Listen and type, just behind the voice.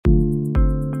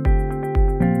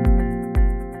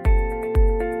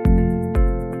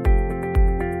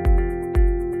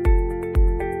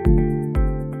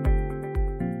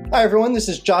Hi everyone, this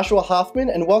is Joshua Hoffman,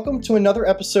 and welcome to another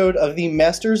episode of the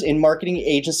Masters in Marketing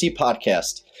Agency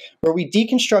podcast, where we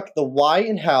deconstruct the why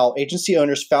and how agency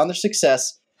owners found their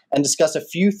success and discuss a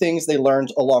few things they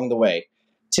learned along the way.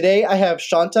 Today I have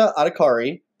Shanta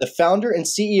Adhikari, the founder and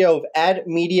CEO of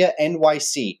AddMedia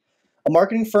NYC, a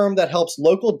marketing firm that helps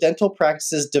local dental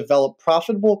practices develop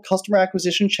profitable customer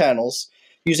acquisition channels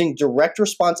using direct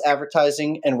response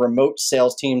advertising and remote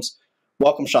sales teams.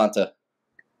 Welcome, Shanta.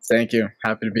 Thank you.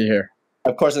 Happy to be here.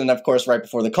 Of course, right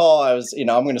before the call, I was,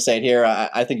 I'm going to say it here.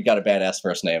 I think you got a badass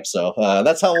first name, so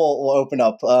that's how we'll open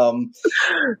up.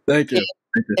 Thank you.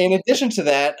 In addition to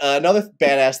that, another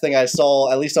badass thing I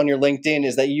saw, at least on your LinkedIn,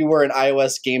 is that you were an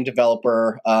iOS game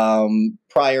developer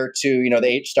prior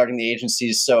to starting the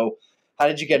agencies. So, how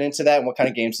did you get into that, and what kind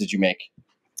of games did you make?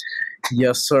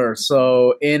 Yes, sir.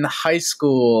 So in high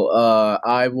school,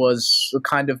 I was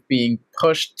kind of being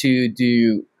pushed to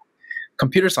do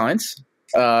computer science.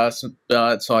 So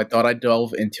I thought I'd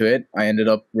delve into it. I ended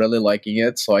up really liking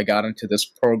it. So I got into this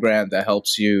program that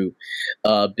helps you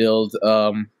build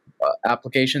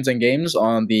applications and games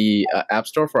on the App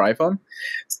Store for iPhone,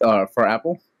 for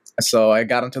Apple. So I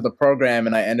got into the program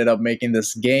and I ended up making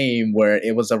this game where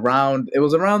it was around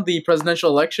the presidential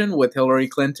election with Hillary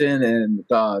Clinton and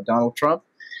Donald Trump.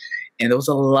 And there was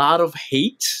a lot of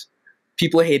hate.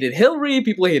 People hated Hillary,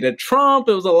 people hated Trump.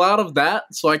 It was a lot of that.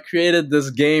 So I created this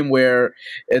game where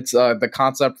it's the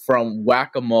concept from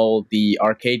Whack-A-Mole, the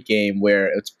arcade game, where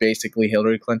it's basically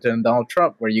Hillary Clinton and Donald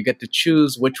Trump, where you get to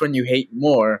choose which one you hate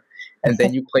more. And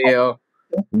then you play a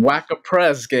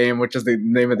Whack-A-Press game, which is the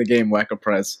name of the game,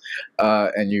 Whack-A-Press.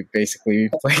 And you basically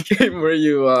play a game where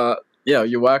you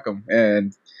whack them.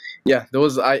 And yeah,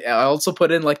 I also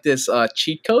put in like this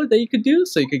cheat code that you could do,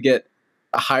 so you could get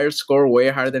a higher score, way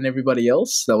higher than everybody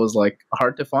else. That was like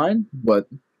hard to find, but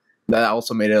that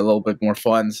also made it a little bit more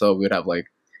fun. So we'd have like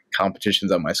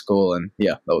competitions at my school, and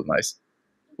yeah, that was nice.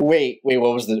 Wait,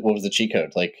 what was the cheat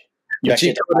code? Like, the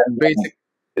cheat code is basic.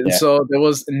 Yeah. So there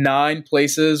was 9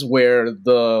 places where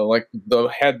the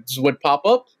heads would pop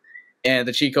up, and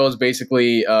the cheat code is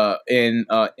basically in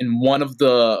one of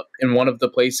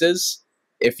the places.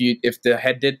 If the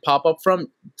head did pop up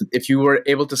if you were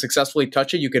able to successfully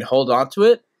touch it, you could hold on to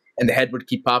it, and the head would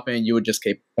keep popping, and you would just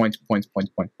keep points. It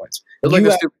was like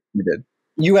a stupid you did.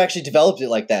 You actually developed it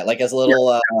like that, like as a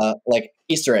little like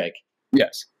Easter egg.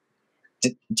 Yes. Do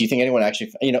you think anyone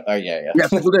actually? Yeah. Yeah,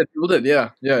 people did. Yeah.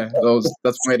 That's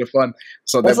what made it fun.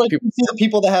 So that's like you see the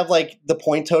people that have like the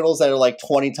point totals that are like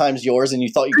 20 times yours, and you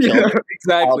thought you killed them.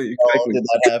 Exactly. Did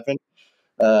that happen?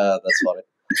 That's funny.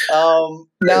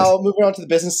 Now moving on to the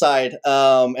business side,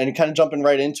 and kind of jumping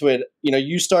right into it.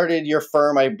 You started your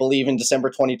firm, I believe, in December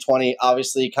 2020.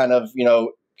 Obviously, kind of in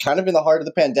the heart of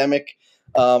the pandemic.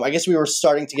 I guess we were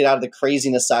starting to get out of the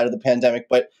craziness side of the pandemic,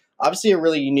 but obviously a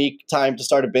really unique time to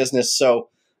start a business. So,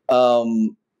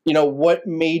 what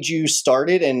made you start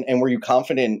it, and were you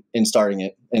confident in starting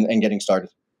it and getting started?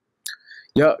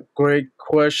 Yeah, great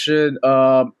question.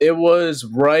 It was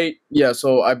right. Yeah,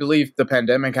 so I believe the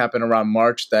pandemic happened around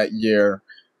March that year.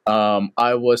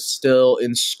 I was still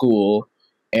in school,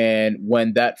 and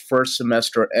when that first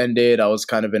semester ended, I was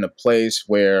kind of in a place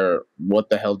where, what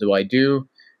the hell do I do?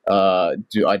 I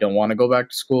don't want to go back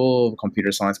to school.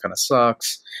 Computer science kind of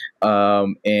sucks.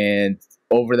 And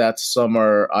over that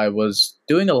summer, I was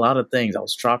doing a lot of things. I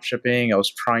was drop shipping. I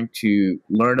was trying to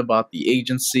learn about the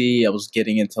agency. I was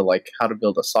getting into like how to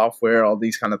build a software, all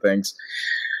these kind of things.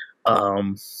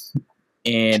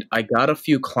 And I got a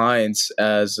few clients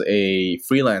as a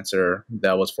freelancer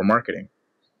that was for marketing.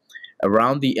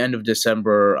 Around the end of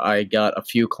December, I got a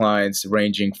few clients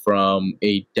ranging from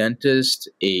a dentist,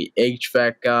 a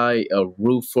HVAC guy, a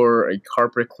roofer, a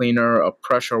carpet cleaner, a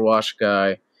pressure wash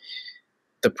guy.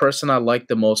 The person I liked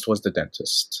the most was the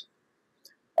dentist.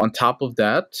 On top of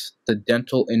that, the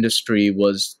dental industry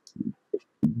was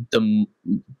the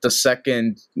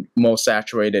second most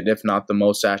saturated, if not the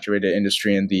most saturated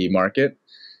industry in the market.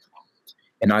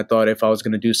 And I thought if I was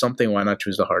going to do something, why not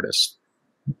choose the hardest?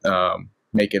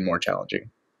 Make it more challenging.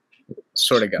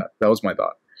 Sort of that was my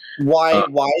thought. Why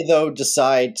though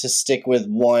decide to stick with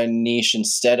one niche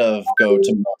instead of go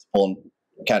to multiple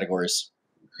categories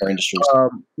or industries?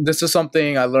 This is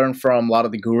something I learned from a lot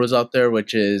of the gurus out there,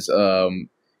 which is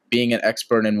being an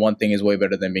expert in one thing is way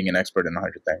better than being an expert in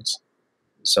 100 things.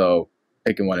 So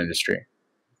picking one industry.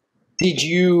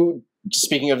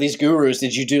 Speaking of these gurus,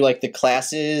 did you do like the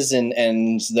classes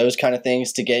and those kind of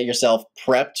things to get yourself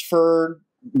prepped for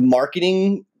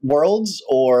marketing worlds,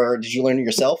 or did you learn it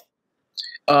yourself?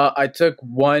 I took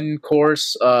one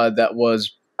course that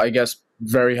was, I guess,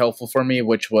 very helpful for me,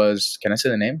 which was, can I say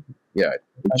the name? Yeah,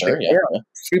 I Sure, think, yeah, yeah, yeah.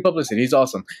 free publicity. He's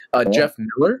awesome. Yeah. Jeff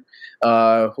Miller,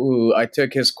 who I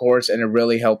took his course, and it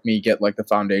really helped me get like the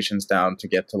foundations down to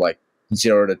get to like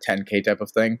 0 to 10K type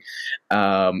of thing.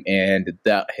 And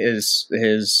that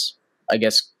his I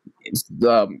guess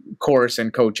course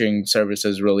and coaching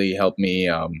services really helped me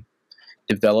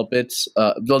develop it.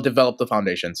 They'll develop the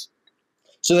foundations.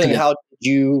 So then, how did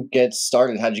you get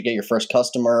started? How did you get your first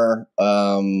customer?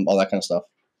 All that kind of stuff.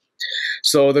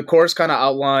 So the course kind of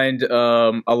outlined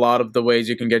a lot of the ways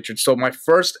you can get your. So my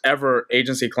first ever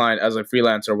agency client as a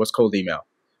freelancer was cold email.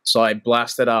 So I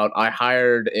blasted out. I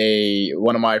hired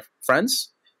one of my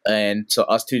friends, and so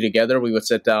us two together, we would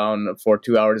sit down for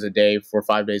 2 hours a day for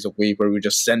 5 days a week, where we would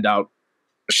just send out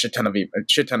a shit ton of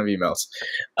emails,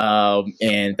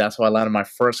 and that's why I landed my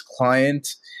first client.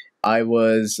 I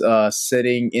was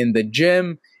sitting in the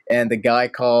gym, and the guy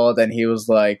called, and he was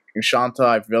like, "Shanta,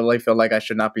 I really feel like I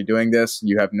should not be doing this.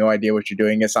 You have no idea what you're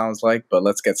doing, it sounds like, but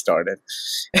let's get started."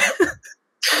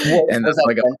 And that's that?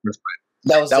 like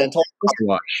That was dental car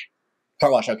wash.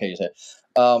 Car wash. Okay, you said.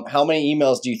 How many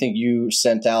emails do you think you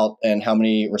sent out, and how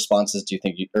many responses do you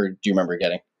think or do you remember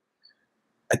getting?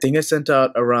 I think I sent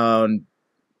out around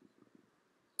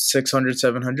 600,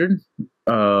 700,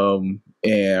 and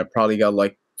I probably got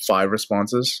like 5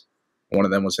 responses. One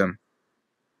of them was him.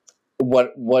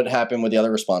 What happened with the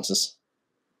other responses?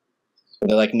 Were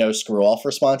they like no screw off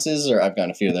responses, or I've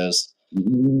gotten a few of those?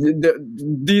 Most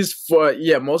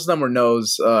of them were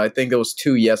no's. I think there was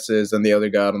 2 yeses, and the other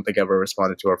guy I don't think ever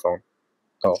responded to our phone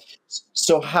call.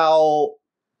 So how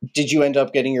did you end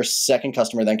up getting your second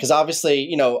customer then? Because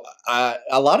obviously,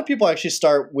 a lot of people actually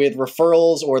start with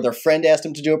referrals, or their friend asked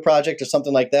them to do a project or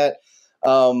something like that.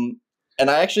 And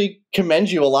I actually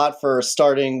commend you a lot for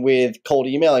starting with cold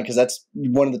emailing, because that's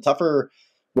one of the tougher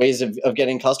ways of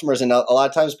getting customers. And a lot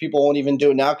of times people won't even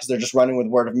do it now because they're just running with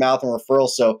word of mouth and referrals.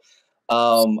 So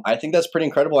I think that's pretty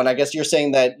incredible. And I guess you're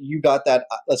saying that you got that,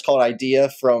 let's call it idea,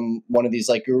 from one of these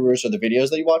like gurus or the videos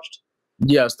that you watched?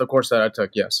 Yes, the course that I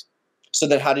took, yes. So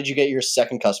then how did you get your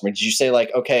second customer? Did you say like,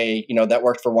 okay, that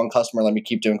worked for one customer, let me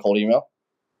keep doing cold email?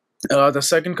 The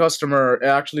second customer, it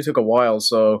actually took a while.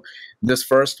 So this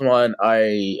first one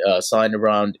I signed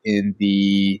around in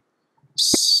the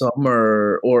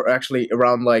summer, or actually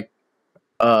around like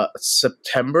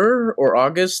September or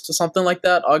August, something like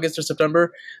that, August or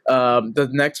September. The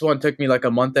next one took me like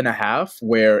a month and a half,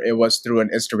 where it was through an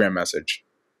Instagram message.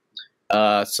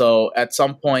 So at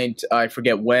some point, I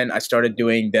forget when, I started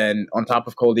doing, then on top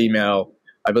of cold email,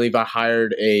 I believe I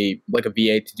hired a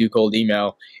VA to do cold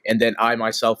email, and then I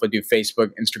myself would do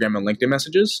Facebook, Instagram, and LinkedIn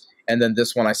messages. And then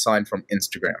this one I signed from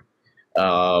Instagram,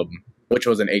 which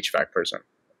was an HVAC person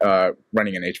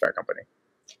running an HVAC company.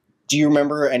 Do you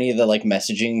remember any of the like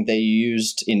messaging they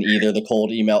used in either the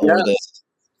cold email or the?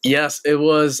 Yes, it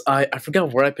was. I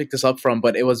forgot where I picked this up from,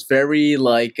 but it was very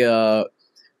like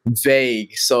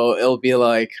vague. So it'll be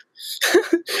like,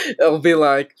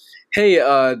 hey,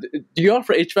 do you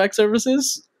offer HVAC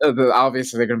services?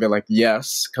 Obviously, they're gonna be like,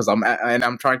 yes, because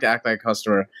I'm trying to act like a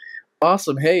customer.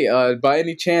 Awesome. Hey, by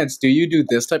any chance, do you do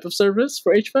this type of service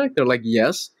for HVAC? They're like,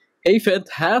 yes. Hey,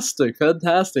 fantastic.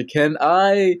 Can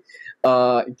I?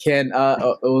 It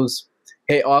was.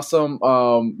 Hey, awesome.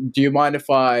 Do you mind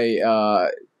if I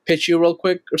pitch you real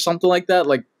quick or something like that?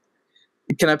 Like,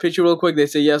 can I pitch you real quick? They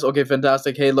say yes. Okay,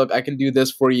 fantastic. Hey, look, I can do this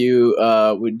for you.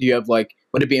 Do you have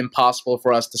would it be impossible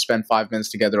for us to spend 5 minutes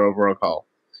together over a call?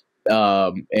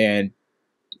 And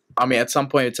I mean, at some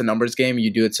point, it's a numbers game.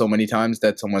 You do it so many times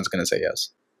that someone's going to say yes.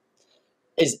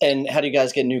 And how do you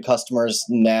guys get new customers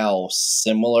now?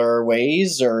 Similar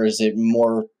ways, or is it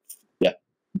more?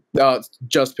 Yeah,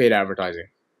 just paid advertising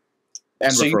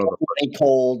and so referral. You don't do any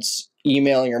cold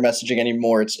emailing or messaging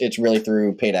anymore. It's really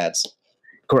through paid ads.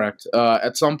 Correct.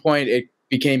 At some point, it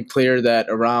became clear that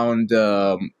around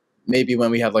maybe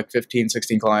when we had like 15,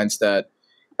 16 clients, that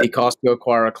the cost to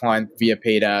acquire a client via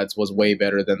paid ads was way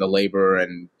better than the labor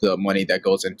and the money that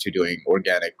goes into doing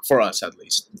organic, for us at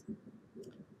least.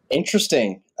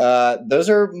 Interesting. Those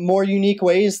are more unique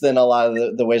ways than a lot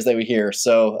of the ways that we hear.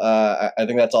 So I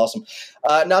think that's awesome.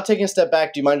 Now, taking a step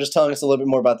back, do you mind just telling us a little bit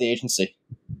more about the agency?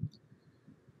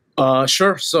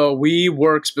 Sure. So we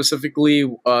work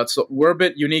specifically, so we're a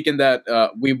bit unique in that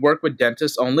we work with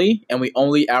dentists only, and we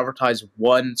only advertise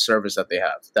one service that they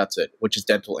have. That's it, which is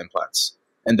dental implants.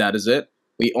 And that is it.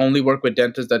 We only work with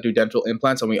dentists that do dental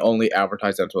implants, and we only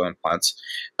advertise dental implants.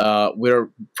 We're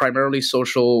primarily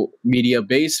social media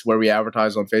based, where we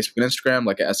advertise on Facebook and Instagram,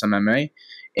 like a SMMA,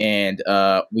 and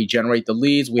we generate the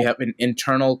leads. We have an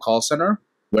internal call center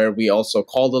where we also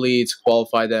call the leads,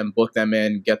 qualify them, book them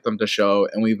in, get them to show,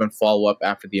 and we even follow up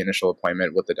after the initial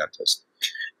appointment with the dentist.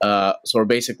 So we're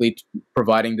basically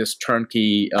providing this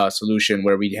turnkey solution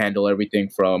where we handle everything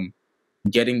from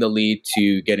getting the lead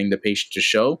to getting the patient to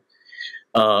show.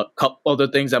 Couple other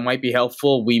things that might be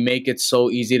helpful. We make it so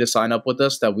easy to sign up with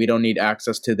us that we don't need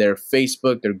access to their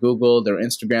Facebook, their Google, their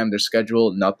Instagram, their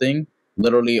schedule, nothing.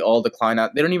 Literally all the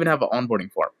client, they don't even have an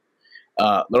onboarding form.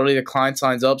 Literally the client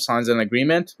signs up, signs an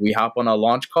agreement. We hop on a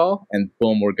launch call and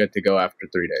boom, we're good to go after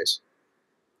 3 days.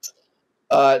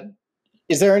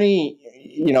 Is there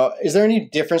any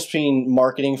difference between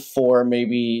marketing for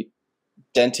maybe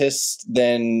dentists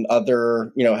than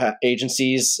other,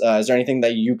 agencies? Is there anything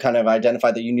that you kind of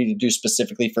identified that you need to do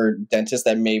specifically for dentists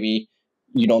that maybe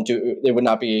you don't do? It would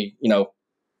not be,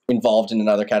 involved in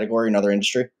another category, another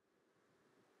industry.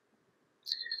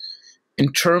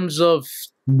 In terms of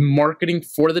marketing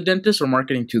for the dentist or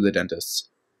marketing to the dentists?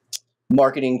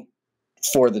 Marketing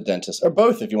for the dentist, or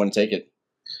both, if you want to take it,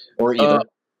 or either.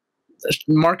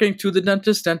 Marketing to the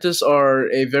dentist. Dentists are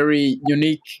a very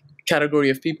unique category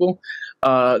of people.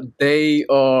 They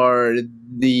have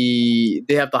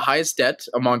the highest debt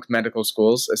among medical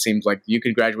schools. It seems like you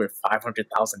could graduate $500,000 in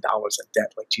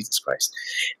debt. Like Jesus Christ.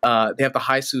 They have the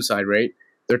high suicide rate.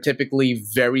 They're typically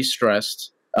very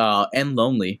stressed and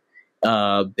lonely.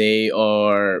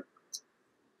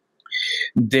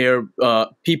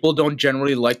 People don't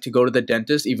generally like to go to the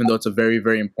dentist, even though it's a very,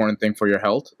 very important thing for your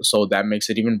health. So that makes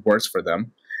it even worse for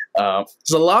them.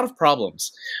 There's a lot of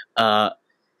problems.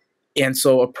 And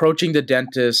so approaching the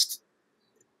dentist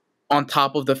on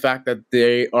top of the fact that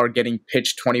they are getting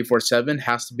pitched 24/7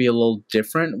 has to be a little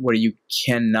different, where you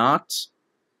cannot,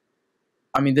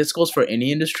 this goes for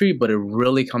any industry, but it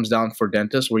really comes down for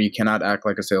dentists where you cannot act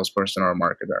like a salesperson or a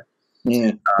marketer.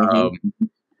 Mm-hmm.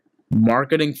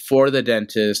 Marketing for the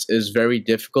dentist is very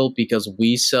difficult because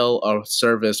we sell our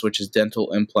service, which is dental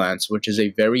implants, which is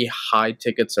a very high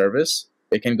ticket service.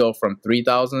 It can go from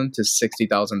 $3,000 to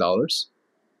 $60,000.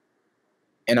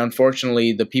 And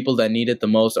unfortunately, the people that need it the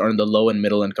most are in the low and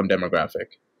middle income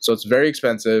demographic. So it's very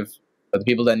expensive, but the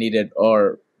people that need it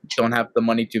don't have the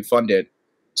money to fund it.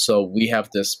 So we have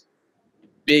this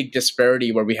big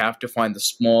disparity where we have to find the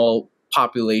small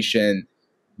population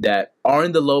that are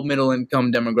in the low middle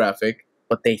income demographic,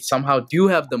 but they somehow do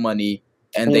have the money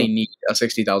and they need a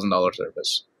 $60,000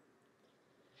 service.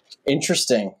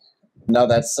 Interesting. No,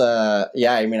 that's I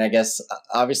guess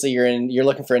obviously you're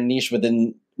looking for a niche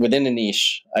within a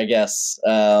niche, I guess.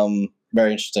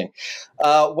 Very interesting.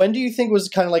 When do you think was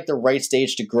kind of like the right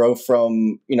stage to grow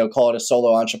from, call it a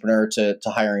solo entrepreneur to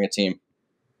hiring a team?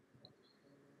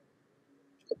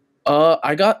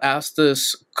 I got asked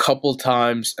this a couple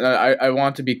times, and I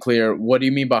want to be clear. What do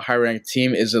you mean by hiring a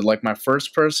team? Is it like my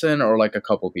first person or like a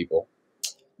couple people?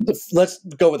 Let's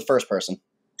go with first person.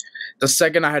 The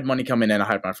second I had money coming in, I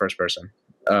hired my first person.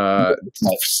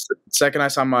 Second I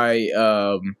saw my,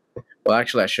 well,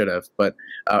 actually I should have, but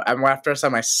after I saw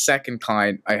my second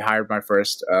client, I hired my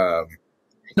first. No,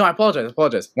 I apologize.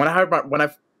 When I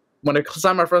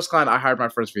signed my first client, I hired my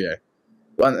first VA,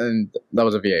 and that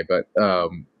was a VA, but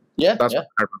that's when I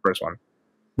hired my first one.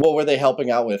 What were they helping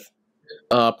out with?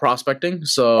 Prospecting.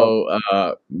 So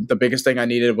the biggest thing I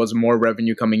needed was more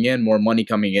revenue coming in, more money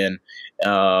coming in,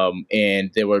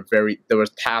 and there was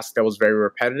tasks that was very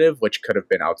repetitive, which could have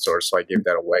been outsourced. So I gave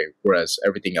that away, whereas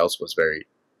everything else was very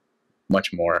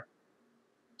much more.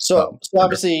 So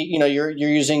obviously, you're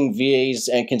using VAs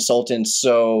and consultants.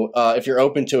 So if you're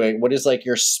open to it, what is like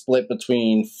your split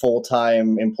between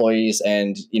full-time employees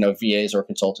and VAs or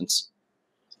consultants?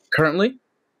 Currently?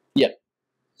 Yeah.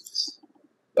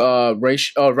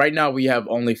 Right now we have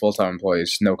only full-time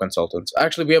employees, no consultants.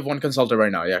 Actually, we have one consultant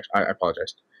right now. Yeah, I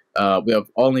apologize. We have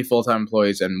only full-time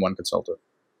employees and one consultant.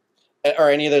 Are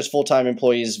any of those full-time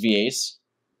employees VAs?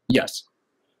 Yes.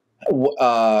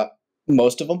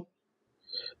 Most of them?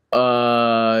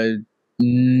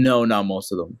 No, not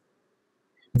most of them.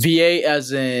 VA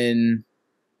as in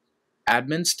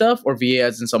admin stuff, or VA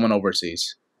as in someone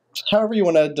overseas? However you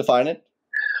want to define it.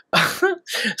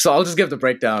 So I'll just give the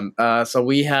breakdown. So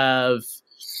we have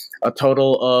a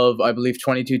total of, I believe,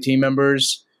 22 team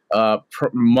members.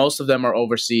 Most of them are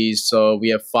overseas. So we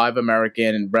have 5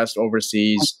 American and rest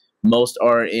overseas. Most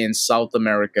are in South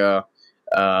America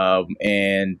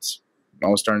and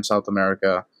Northern South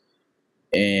America.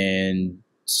 And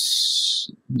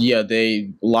yeah, a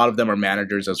lot of them are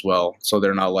managers as well. So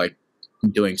they're not like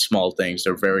doing small things.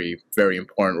 They're very, very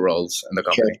important roles in the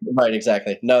company. Sure. Right,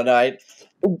 exactly. No,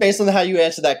 based on how you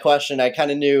answered that question, I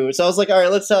kind of knew. So I was like, all right,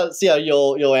 let's see how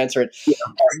you'll answer it. Yeah.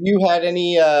 Have you had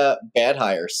any bad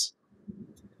hires?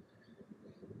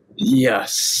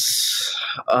 Yes.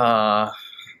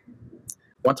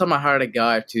 one time I hired a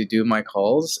guy to do my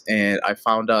calls, and I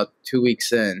found out 2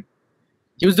 weeks in,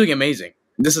 he was doing amazing.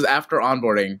 This is after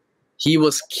onboarding. He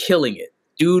was killing it.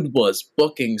 Dude was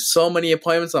booking so many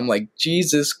appointments. I'm like,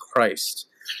 Jesus Christ.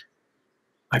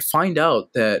 I find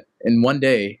out that in one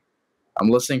day, I'm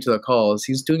listening to the calls.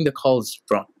 He's doing the calls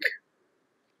drunk.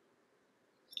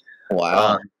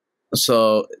 Wow.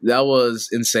 So that was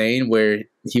insane, where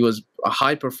he was a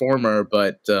high performer,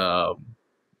 but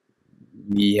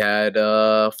he had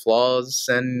flaws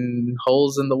and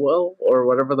holes in the well, or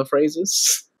whatever the phrase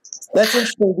is. That's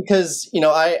interesting because,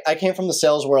 I came from the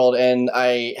sales world, and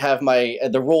I have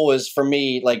the rule is for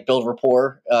me, like, build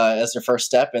rapport as your first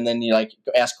step. And then you like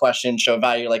ask questions, show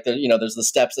value, like there's the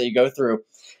steps that you go through.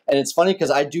 And it's funny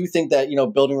because I do think that,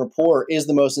 building rapport is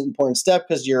the most important step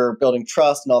because you're building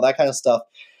trust and all that kind of stuff.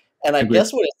 And I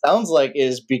guess what it sounds like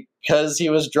is because he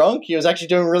was drunk, he was actually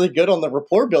doing really good on the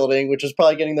rapport building, which was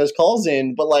probably getting those calls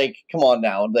in. But like, come on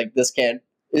now, like this can't.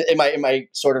 Am I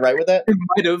sort of right with that?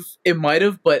 It might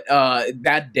have, but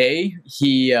that day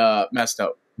he messed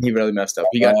up. He really messed up.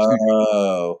 He got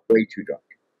way too drunk.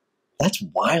 That's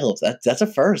wild. That's a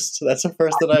first. That's a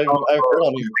first that I've heard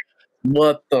on here.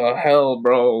 What the hell,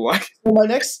 bro? Well,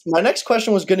 my next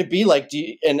question was going to be like,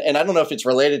 and I don't know if it's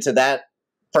related to that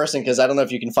person, because I don't know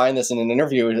if you can find this in an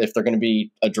interview if they're going to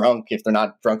be a drunk, if they're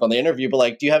not drunk on the interview. But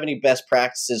like, do you have any best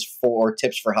practices for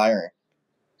tips for hiring?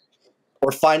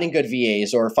 Or finding good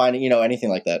VAs, or finding, anything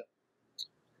like that?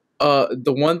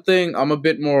 The one thing, I'm a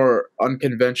bit more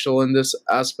unconventional in this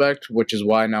aspect, which is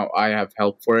why now I have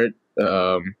help for it.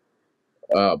 But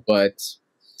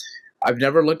I've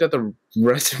never looked at the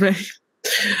resume.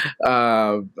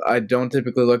 I don't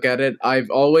typically look at it. I've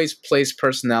always placed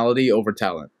personality over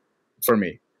talent for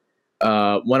me.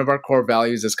 One of our core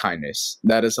values is kindness.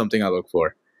 That is something I look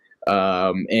for.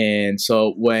 And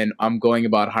so when I'm going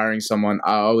about hiring someone,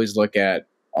 I always look at,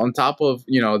 on top of,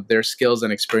 their skills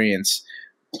and experience,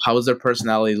 how is their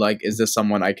personality like? Is this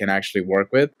someone I can actually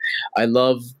work with? I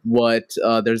love what,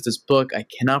 there's this book, I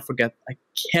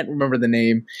can't remember the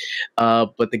name,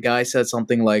 but the guy said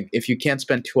something like, if you can't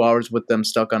spend 2 hours with them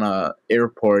stuck on a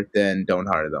airport, then don't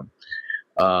hire them.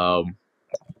 You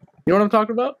know what I'm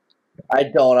talking about? I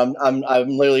don't. I'm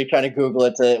literally trying to Google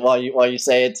it while you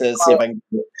say it to see if I can.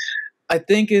 I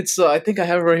think it's. I think I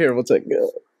have it right here. We'll take.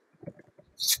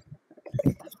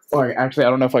 Actually, I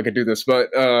don't know if I could do this, but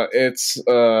it's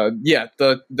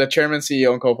the chairman,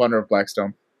 CEO, and co-founder of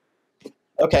Blackstone.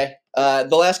 Okay. The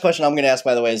last question I'm going to ask,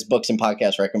 by the way, is books and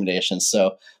podcast recommendations.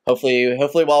 So hopefully,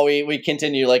 while we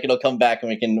continue, like, it'll come back and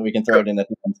we can throw it in at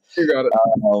the end. You got it.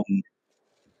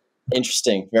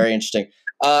 Interesting. Very interesting.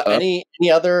 Any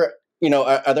other?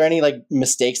 Are there any like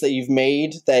mistakes that you've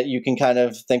made that you can kind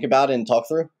of think about and talk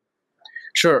through?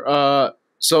 Sure.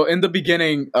 So in the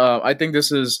beginning, I think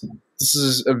this is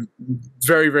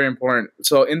very, very important.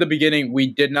 So in the beginning, we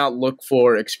did not look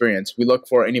for experience. We looked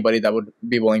for anybody that would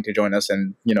be willing to join us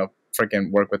and,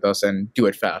 freaking work with us and do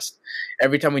it fast.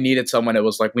 Every time we needed someone, it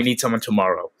was like, we need someone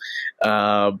tomorrow.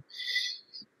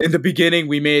 In the beginning,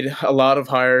 we made a lot of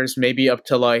hires, maybe up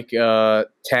to like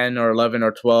 10 or 11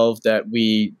 or 12 that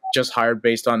we just hired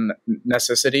based on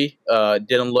necessity.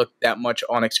 Didn't look that much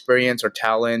on experience or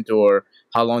talent or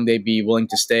how long they'd be willing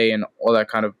to stay and all that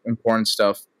kind of important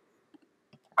stuff.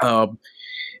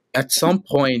 At some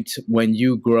point when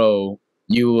you grow,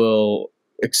 you will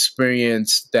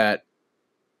experience that,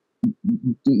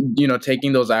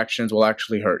 taking those actions will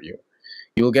actually hurt you.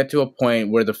 You will get to a point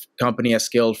where the company has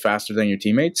scaled faster than your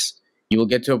teammates. You will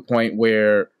get to a point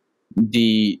where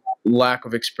the lack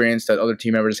of experience that other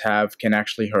team members have can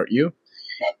actually hurt you.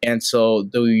 And so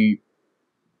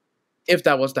if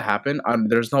that was to happen,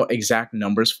 there's no exact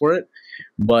numbers for it,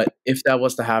 but if that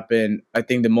was to happen, I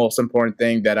think the most important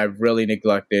thing that I've really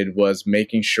neglected was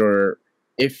making sure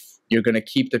if you're going to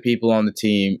keep the people on the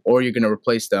team or you're going to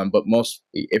replace them, but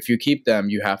if you keep them,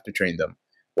 you have to train them,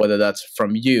 whether that's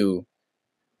from you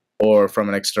or from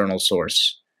an external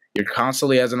source. You're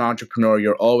constantly, as an entrepreneur,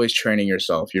 you're always training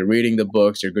yourself. You're reading the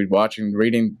books, you're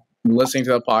listening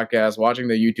to the podcast, watching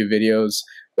the YouTube videos,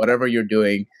 whatever you're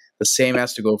doing, the same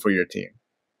has to go for your team.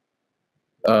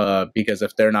 Because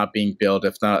if they're not being built,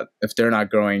 if they're not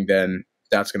growing, then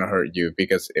that's going to hurt you.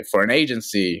 Because if for an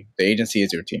agency, the agency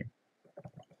is your team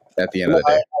at the end of the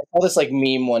day. I saw this like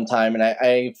meme one time, and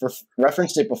I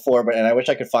referenced it before, and I wish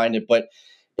I could find it, but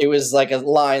it was like a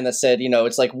line that said,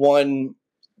 it's like one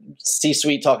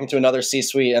C-suite talking to another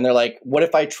C-suite, and they're like, what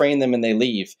if I train them and they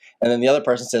leave? And then the other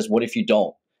person says, what if you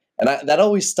don't? And that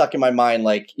always stuck in my mind.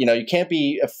 Like, you can't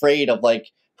be afraid of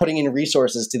like putting in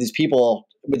resources to these people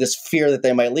with this fear that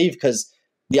they might leave, because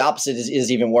the opposite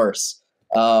is even worse.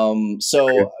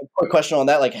 So a quick question on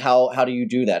that, like how do you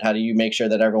do that? How do you make sure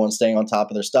that everyone's staying on top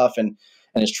of their stuff and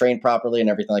is trained properly and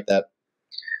everything like that?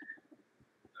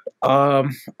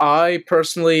 I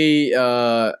personally,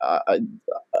 what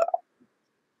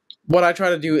I try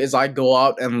to do is I go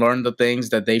out and learn the things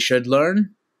that they should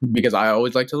learn because I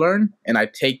always like to learn, and I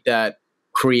take that,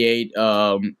 create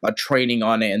a training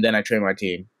on it, and then I train my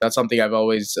team. That's something I've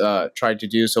always tried to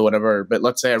do. So whatever, but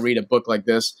let's say I read a book like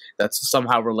this that's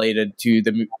somehow related to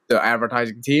the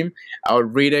advertising team, I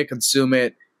would read it, consume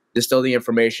it, distill the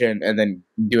information, and then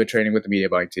do a training with the media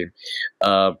buying team.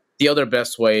 The other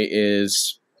best way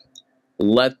is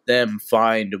let them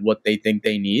find what they think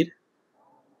they need.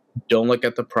 Don't look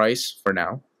at the price for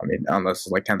now. I mean, unless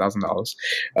it's like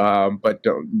 $10,000. But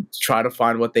don't try to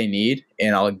find what they need,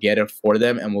 and I'll get it for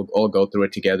them, and we'll all go through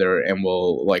it together, and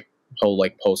we'll hold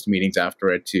post meetings after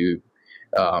it to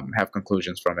have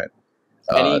conclusions from it.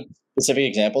 Any specific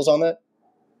examples on that?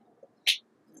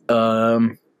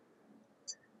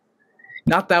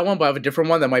 Not that one, but I have a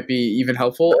different one that might be even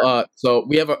helpful. So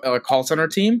we have a call center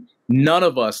team. None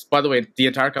of us, by the way, the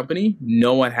entire company,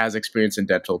 no one has experience in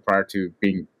dental prior to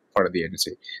being part of the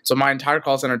agency. So my entire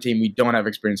call center team, we don't have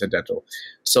experience in dental.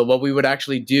 So what we would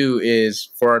actually do is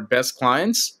for our best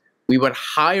clients, we would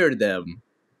hire them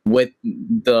with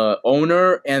the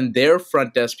owner and their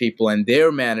front desk people and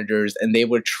their managers, and they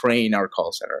would train our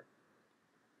call center.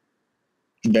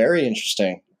 Very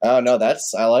interesting. Oh no,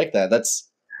 I like that.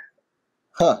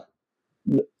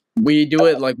 We do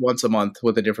it like once a month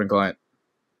with a different client.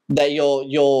 That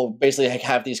you'll basically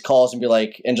have these calls and be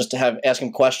like, and just to ask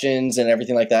them questions and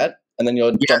everything like that, and then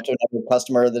you'll jump to another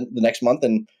customer the next month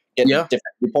and get different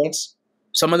viewpoints.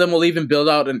 Some of them will even build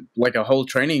out a whole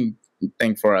training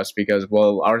thing for us because,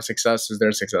 well, our success is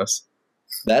their success.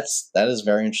 That is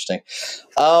very interesting.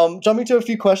 Jumping to a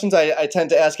few questions I tend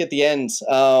to ask at the end.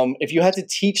 If you had to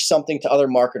teach something to other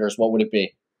marketers, what would it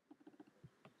be?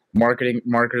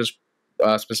 Marketers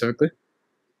specifically?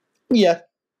 Yeah.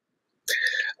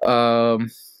 If I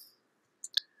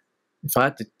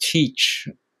had to teach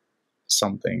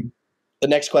something, the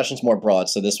next question's more broad,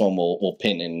 so this one will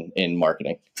pin in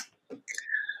marketing.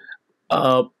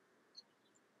 I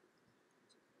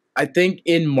think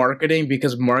in marketing,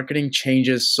 because marketing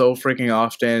changes so freaking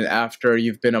often after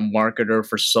you've been a marketer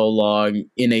for so long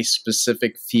in a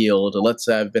specific field. Let's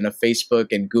say I've been a Facebook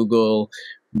and Google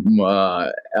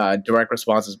direct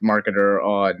responses marketer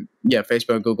on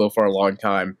Facebook and Google for a long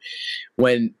time.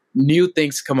 When new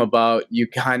things come about, you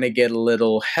kind of get a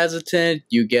little hesitant,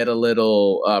 you get a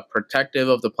little protective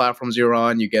of the platforms you're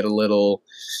on, you get a little,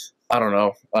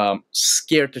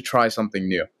 scared to try something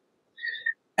new.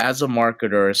 As a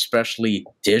marketer, especially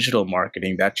digital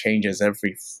marketing, that changes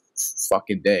every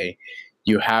fucking day.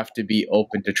 You have to be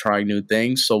open to trying new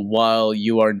things. So while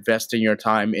you are investing your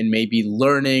time in maybe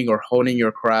learning or honing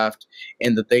your craft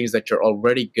in the things that you're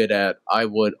already good at, I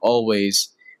would always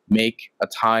make a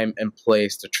time and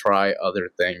place to try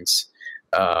other things.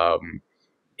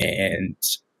 And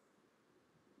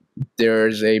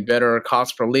there's a better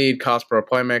cost per lead, cost per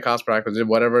appointment, cost per acquisition,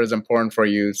 whatever is important for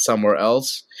you somewhere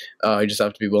else. You just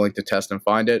have to be willing to test and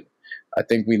find it. I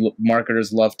think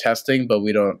marketers love testing, but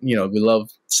we don't, we love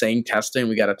saying testing.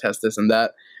 We got to test this and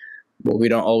that, but we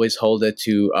don't always hold it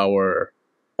to our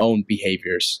own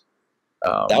behaviors.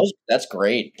 That's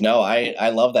great. No, I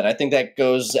love that. I think that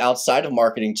goes outside of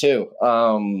marketing too,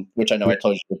 which I know I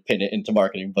told you to pin it into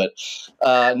marketing, but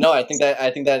no, I think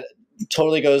that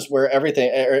totally goes where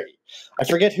everything. I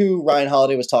forget who Ryan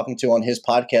Holiday was talking to on his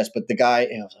podcast, but the guy,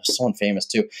 someone famous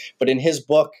too. But in his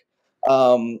book,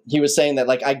 he was saying that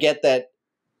I get that.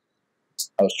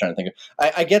 I was trying to think of.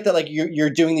 I get that you're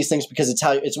doing these things because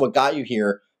it's what got you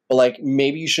here. But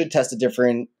maybe you should test a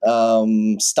different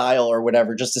style or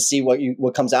whatever just to see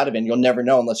what comes out of it. And you'll never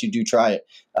know unless you do try it.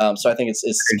 So I think it's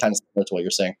kind of similar to what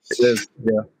you're saying. It is,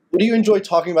 yeah. What do you enjoy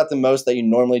talking about the most that you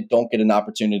normally don't get an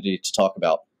opportunity to talk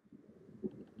about?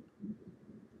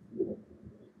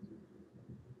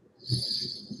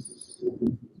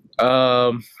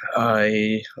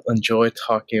 I enjoy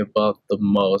talking about the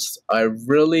most. I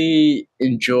really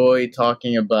enjoy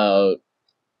talking about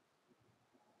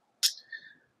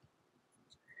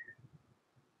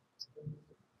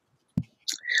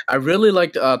I really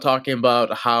like talking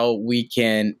about how we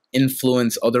can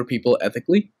influence other people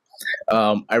ethically.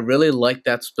 I really like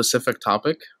that specific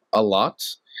topic a lot.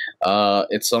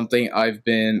 It's something I've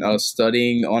been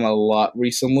studying on a lot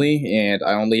recently, and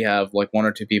I only have one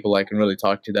or two people I can really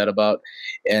talk to that about,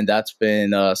 and that's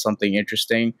been something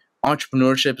interesting.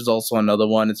 Entrepreneurship is also another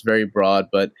one. It's very broad,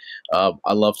 but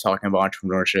I love talking about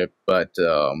entrepreneurship. But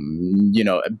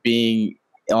being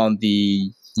on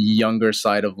the younger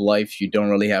side of life, you don't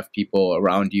really have people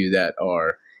around you that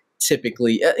are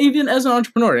typically, even as an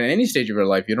entrepreneur in any stage of your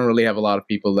life, you don't really have a lot of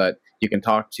people that you can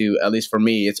talk to. At least for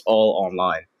me, it's all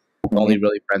online. The only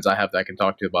really friends I have that I can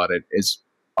talk to about it is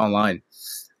online,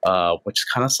 which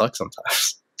kind of sucks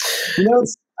sometimes. You know,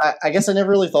 I guess I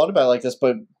never really thought about it like this,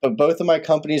 but both of my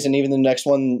companies and even the next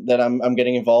one that I'm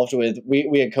getting involved with,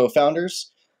 we had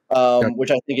co-founders,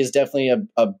 which I think is definitely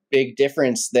a big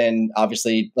difference than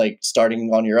obviously like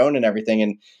starting on your own and everything.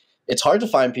 And it's hard to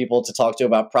find people to talk to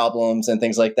about problems and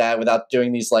things like that without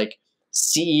doing these like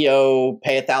CEO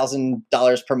pay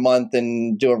 $1,000 per month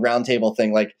and do a roundtable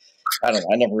thing. Like, I don't know.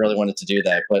 I never really wanted to do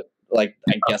that, but like,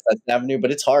 I guess that's an avenue,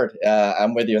 but it's hard.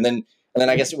 I'm with you. And then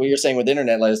I guess what you're saying with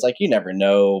internet is like, you never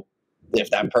know if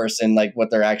that person, like were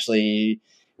they actually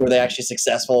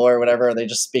successful or whatever? Are they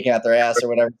just speaking out their ass or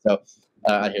whatever? So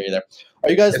I hear you there. Are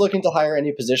you guys looking to hire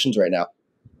any positions right now?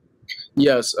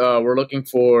 Yes, we're looking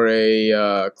for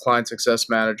a client success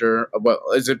manager. Well,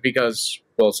 is it because,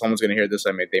 someone's going to hear this,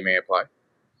 they may apply.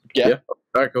 Yeah.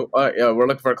 All right, cool. Yeah, we're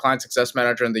looking for a client success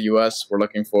manager in the U.S. We're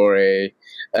looking for an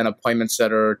appointment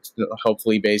setter,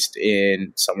 hopefully based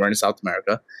in somewhere in South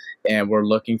America, and we're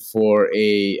looking for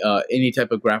any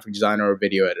type of graphic designer or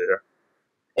video editor,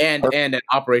 and an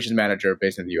operations manager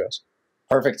based in the U.S.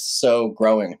 Perfect. So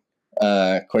growing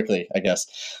quickly, I guess.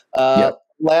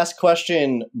 Last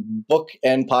question: book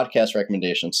and podcast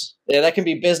recommendations. Yeah, that can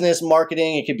be business,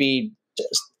 marketing. It could be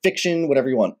fiction, whatever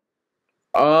you want.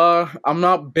 I'm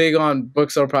not big on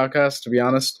books or podcasts, to be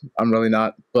honest. I'm really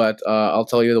not, but I'll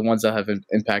tell you the ones that have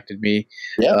impacted me.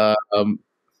 Yeah.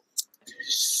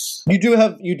 You do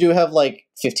have like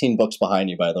 15 books behind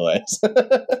you, by the way.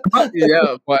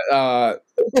 Yeah, but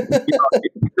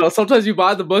sometimes you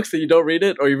buy the books and you don't read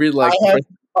it, or you read like.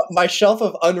 My shelf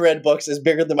of unread books is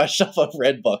bigger than my shelf of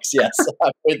read books. Yes,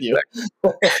 I'm with you.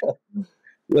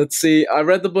 Let's see. I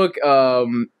read the book.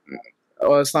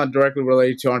 It's not directly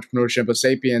related to entrepreneurship, but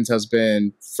 *Sapiens* has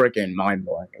been freaking mind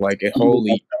blowing. Like,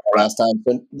 holy last time,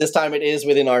 but this time it is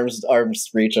within arm's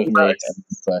reach of me.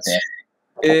 So, yeah.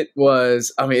 It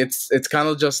was. I mean, it's kind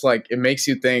of just like it makes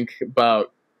you think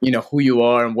about who you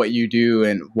are and what you do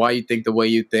and why you think the way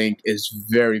you think is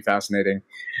very fascinating.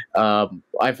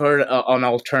 I've heard an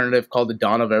alternative called *The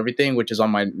Dawn of Everything*, which is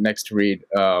on my next read,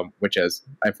 which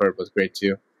I've heard was great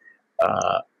too.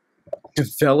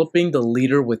 *Developing the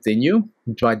Leader Within You*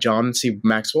 by John C.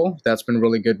 Maxwell. That's been a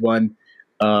really good one.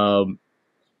 I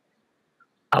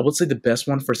would say the best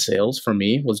one for sales for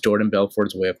me was Jordan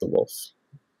Belfort's *Way of the Wolf*.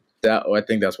 I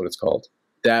think that's what it's called.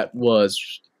 That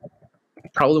was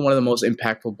probably one of the most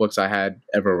impactful books I had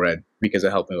ever read because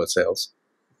it helped me with sales.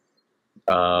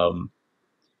 And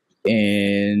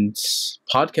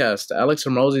podcast, Alex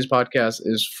Hormozy's podcast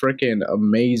is freaking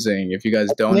amazing. If you guys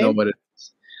don't know what it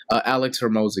is, Alex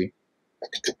Hormozy.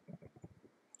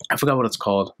 I forgot what it's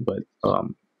called, but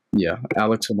yeah,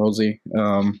 Alex Hormozy.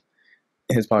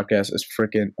 His podcast is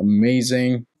freaking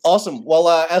amazing. Awesome. Well,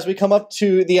 as we come up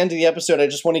to the end of the episode, I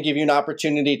just want to give you an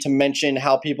opportunity to mention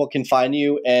how people can find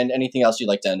you and anything else you'd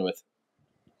like to end with.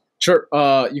 Sure.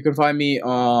 You can find me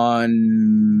on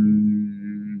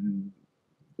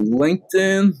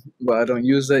LinkedIn, but I don't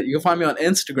use it. You can find me on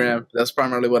Instagram. That's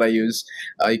primarily what I use.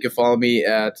 You can follow me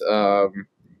at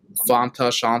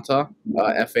Fanta Shanta,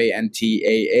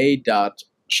 FANTAA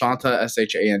Shanta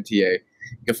SHANTA.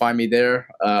 You can find me there.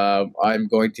 I'm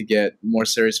going to get more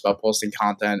serious about posting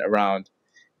content around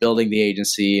building the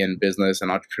agency and business and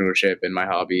entrepreneurship and my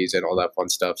hobbies and all that fun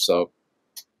stuff. So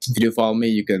if you do follow me,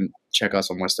 you can check out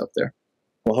some more stuff there.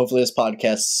 Well, hopefully this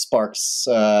podcast sparks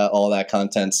all that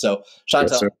content. So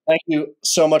Shanta, Yes, thank you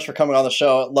so much for coming on the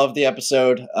show. Love the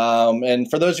episode. And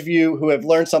for those of you who have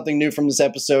learned something new from this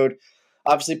episode,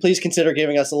 obviously please consider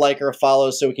giving us a like or a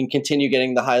follow so we can continue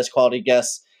getting the highest quality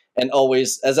guests. And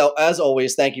always, as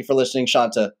always, thank you for listening,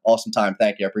 Shanta. Awesome time.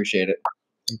 Thank you. I appreciate it.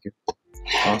 Thank you.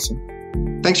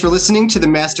 Awesome. Thanks for listening to the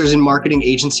Masters in Marketing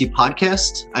Agency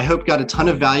podcast. I hope you got a ton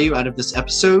of value out of this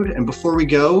episode. And before we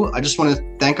go, I just want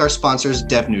to thank our sponsors,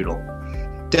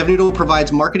 DevNoodle. DevNoodle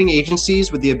provides marketing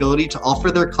agencies with the ability to offer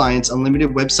their clients unlimited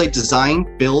website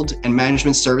design, build, and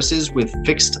management services with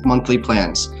fixed monthly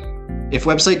plans. If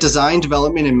website design,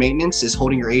 development, and maintenance is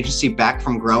holding your agency back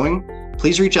from growing,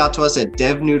 please reach out to us at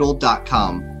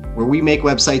devnoodle.com, where we make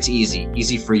websites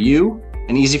easy for you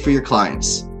and easy for your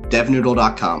clients.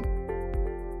 devnoodle.com.